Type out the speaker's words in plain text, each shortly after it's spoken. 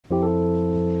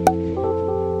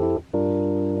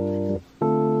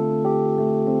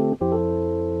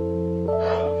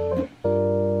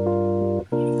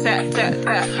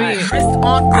Wrist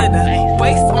on glitter,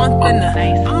 waist on thinner.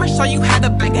 I'ma show you how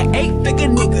to bang an 8-figure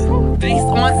nigga. Face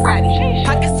on fatty,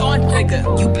 pockets on jigger.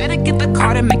 You better get the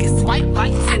card and make it swipe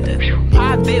like Tinder.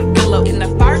 Private villa in the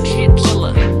first shit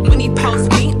chiller. When he posts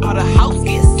me, all the hoes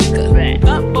get sicker.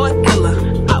 Up boy killer,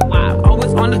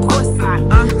 always on the course side.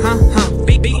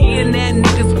 Big millionaire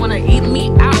niggas wanna eat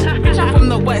me out. Bitch, I'm from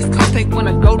the West Coast, they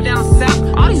wanna go down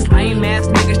south. All these lame ass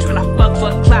niggas tryna fuck for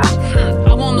clout.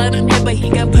 I won't let him hit, but he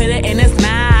can put it in his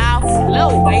mouth.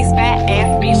 Low waist, fat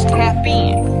ass bitch, tap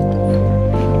in.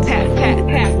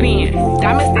 Tap in.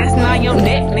 Diamonds dancing on your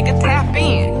neck, nigga, tap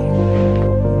in.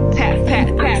 Tap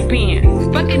in.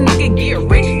 Fucking nigga get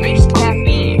rich, bitch, tap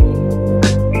in.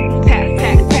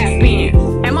 Tap in.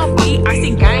 MOB, I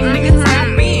see gang, nigga,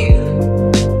 tap in.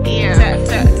 Yeah.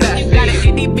 Tap. You got a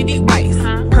itty bitty waist,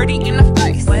 pretty in the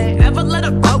face. Never let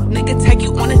a broke nigga take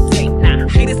you on a date. Nah,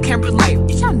 haters can't relate,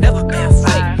 bitch, I'll never be a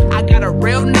fake. I got a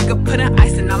real nigga putting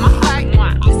icing on my face.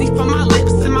 Icy from my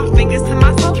lips and my fingers to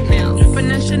my toenails.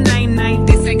 Finish night,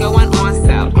 this ain't going on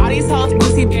sale. All these hoes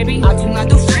pussy, baby, I do not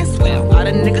do friends well. A lot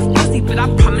of niggas pussy, but I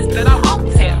promise that I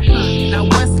won't tell. Now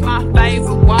what's my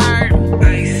favorite word?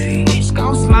 Icy. Bitch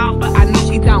gon' smile, but I know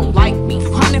she don't like me.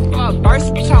 100 for a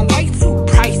verse, bitch, I'm way too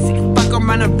pricey. Fuck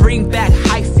around and bring back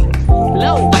hyphy.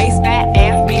 Low waist, fat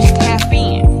ass, bitch, tap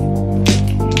in.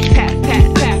 Tap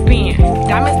in.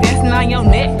 Diamonds dancing on your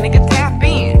neck, nigga, tap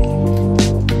in.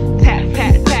 Tap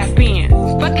in.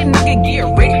 Fucking nigga get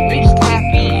rich, bitch, tap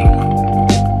in.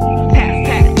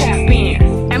 Tap in.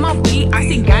 MOB, I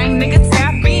see gang, nigga,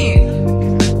 tap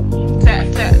in. Tap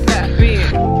in.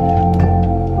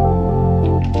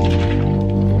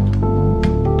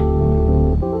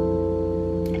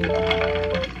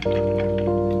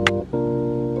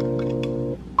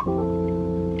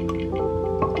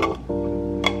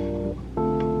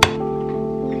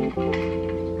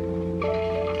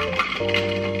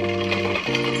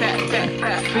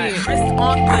 Wrist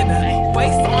on glitter,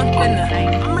 waist on thinner.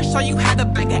 I'ma show you how to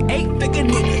bang an 8-figure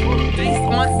nigga. Face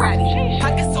on fatty,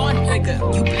 pockets on jigger.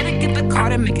 You better get the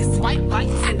card and make it swipe like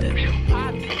Tinder.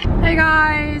 Hey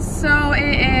guys, so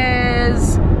it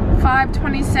is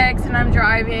 5:26 and I'm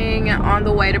driving on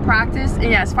the way to practice.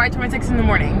 And yes, 5:26 in the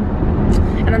morning.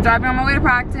 And I'm driving on my way to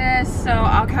practice, so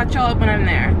I'll catch y'all up when I'm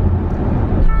there.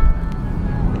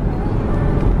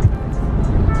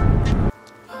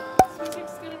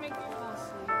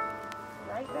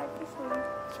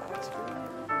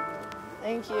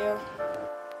 Thank you.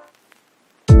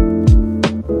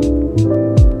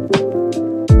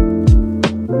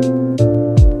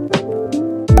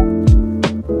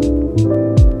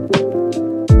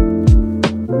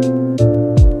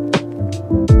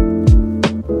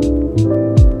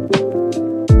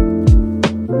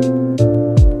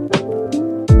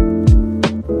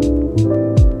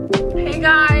 Hey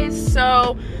guys,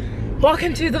 so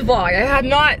welcome to the vlog. I have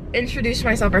not introduced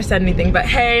myself or said anything, but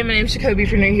hey, my name's Jacoby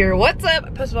if you're new here. What's up? I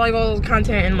post volleyball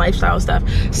content and lifestyle stuff.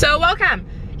 So welcome.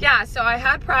 Yeah, so I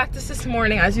had practice this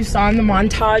morning, as you saw in the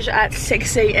montage, at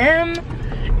 6 a.m.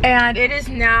 And it is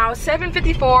now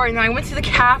 7:54, and I went to the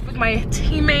caf with my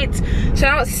teammates. So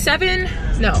now it's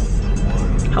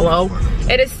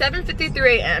It is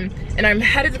 7:53 a.m. and I'm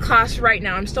headed to class right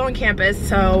now. I'm still on campus,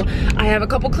 so I have a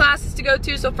couple classes to go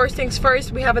to. So first things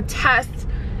first, we have a test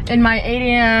in my 8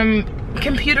 a.m.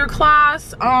 computer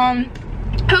class.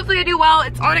 Hopefully I do well.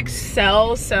 It's on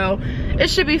Excel, so it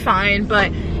should be fine.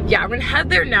 But yeah, we're gonna head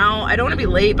there now. I don't want to be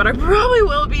late, but I probably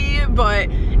will be. But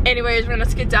anyways, we're gonna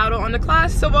skedaddle on the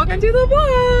class, so welcome to the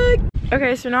vlog.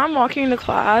 Okay, so now I'm walking to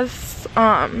class.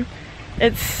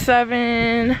 It's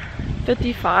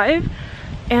 7:55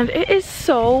 and it is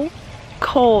so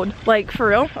cold, like for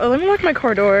real. Oh, let me lock my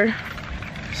car door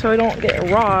so I don't get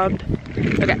robbed.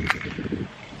 Okay.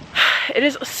 It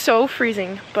is so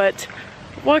freezing, but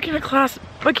walking to class,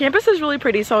 but campus is really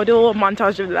pretty, so I'll do a little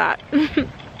montage of that.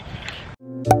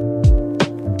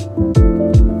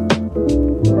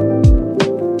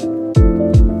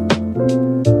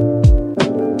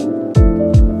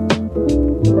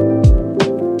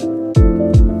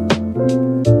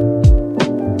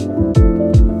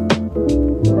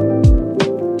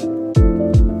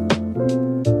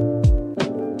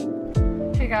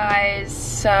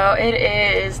 So it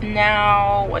is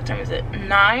now, what time is it?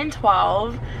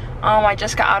 9:12. I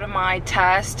just got out of my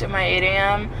test in my 8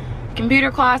 a.m.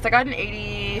 computer class. I got an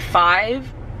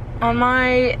 85 on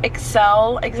my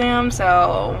Excel exam,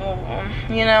 so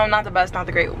you know, not the best, not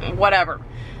the great, whatever.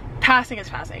 Passing is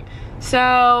passing.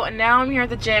 So now I'm here at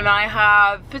the gym. I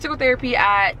have physical therapy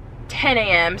at 10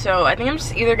 a.m. so I think I'm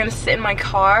just either gonna sit in my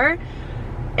car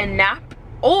and nap,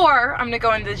 or I'm gonna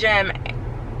go into the gym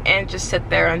and just sit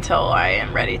there until I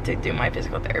am ready to do my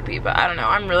physical therapy. But I don't know,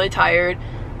 I'm really tired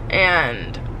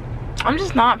and I'm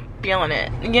just not feeling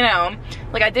it, you know?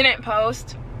 Like, I didn't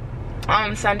post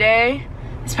on Sunday,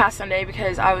 this past Sunday,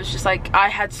 because I was just like, I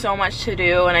had so much to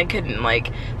do and I couldn't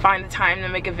like find the time to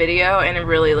make a video, and it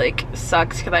really like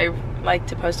sucks because I like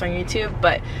to post on YouTube.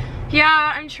 But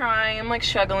yeah, I'm trying. I'm like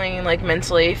struggling like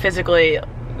mentally, physically,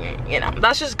 you know.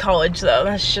 That's just college though,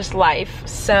 that's just life.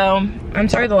 So I'm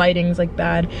sorry the lighting's like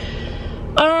bad.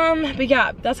 But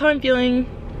yeah, that's how I'm feeling.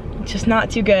 Just not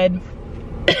too good.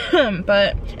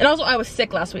 But, and also I was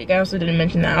sick last week. I also didn't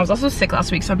mention that. I was also sick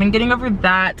last week, so I've been getting over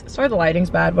that. Sorry the lighting's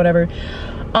bad, whatever.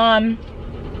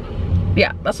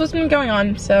 Yeah, that's what's been going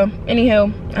on. So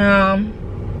anywho,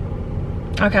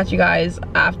 I'll catch you guys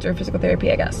after physical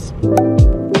therapy, I guess.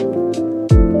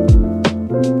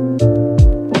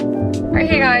 Alright,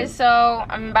 hey guys, so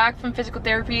I'm back from physical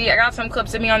therapy. I got some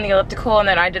clips of me on the elliptical, and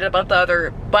then I did a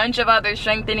bunch of other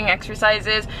strengthening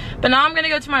exercises. But now I'm gonna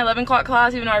go to my 11 o'clock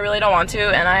class, even though I really don't want to,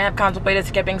 and I have contemplated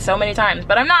skipping so many times,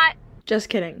 but I'm not. Just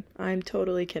kidding. I'm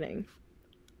totally kidding.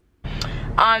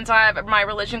 So I have my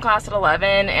religion class at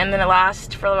 11, and then it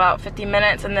lasts for about 50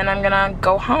 minutes, and then I'm gonna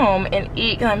go home and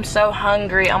eat because I'm so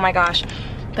hungry. Oh my gosh.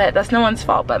 But that's no one's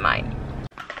fault but mine.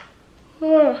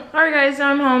 Alright guys, so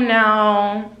I'm home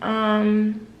now.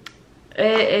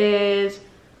 It is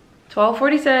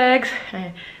 12:46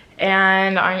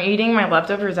 and I'm eating my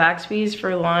leftover Zaxby's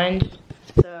for lunch.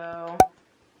 So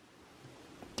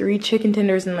 3 chicken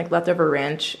tenders and like leftover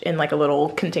ranch in like a little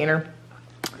container.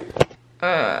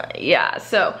 Yeah,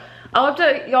 so I'll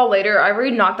update y'all later. I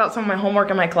already knocked out some of my homework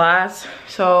in my class,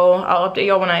 so I'll update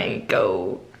y'all when I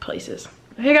go places.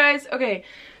 Hey guys, okay,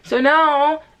 so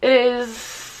now it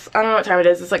is, I don't know what time it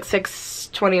is. It's like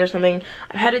 6:20 or something.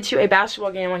 I'm headed to a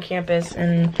basketball game on campus,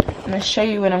 and I'm gonna show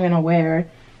you what I'm gonna wear.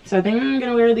 So I think I'm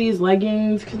gonna wear these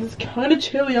leggings because it's kind of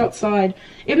chilly outside.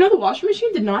 Even though the washing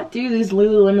machine did not do these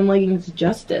Lululemon leggings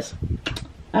justice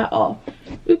at all.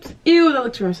 Oops, ew, that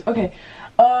looks gross. Okay,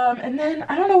 and then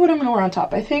I don't know what I'm gonna wear on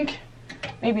top. I think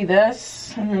maybe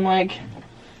this, and then like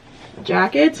a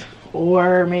jacket,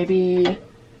 or maybe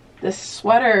this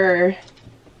sweater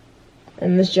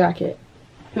and this jacket.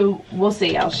 We'll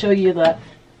see. I'll show you the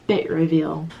fit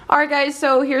reveal. Alright guys,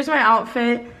 so here's my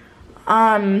outfit.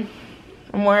 I'm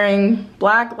wearing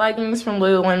black leggings from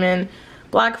Lululemon,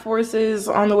 black Forces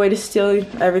on the way to steal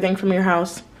everything from your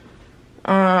house,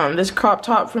 this crop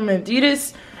top from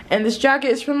Adidas, and this jacket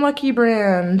is from Lucky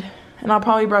Brand. And I'll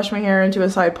probably brush my hair into a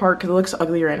side part because it looks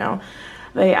ugly right now.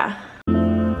 But yeah.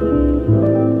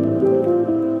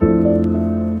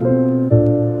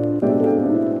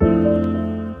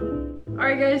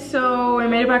 Alright guys, so I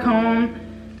made it back home.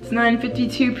 It's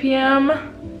 9:52 p.m.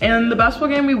 and the basketball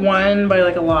game we won by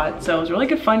like a lot, so it was a really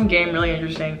good fun game, really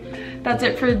interesting. That's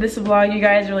it for this vlog, you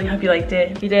guys. Really hope you liked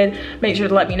it. If you did, make sure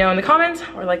to let me know in the comments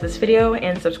or like this video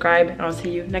and subscribe, and I'll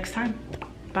see you next time.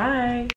 Bye.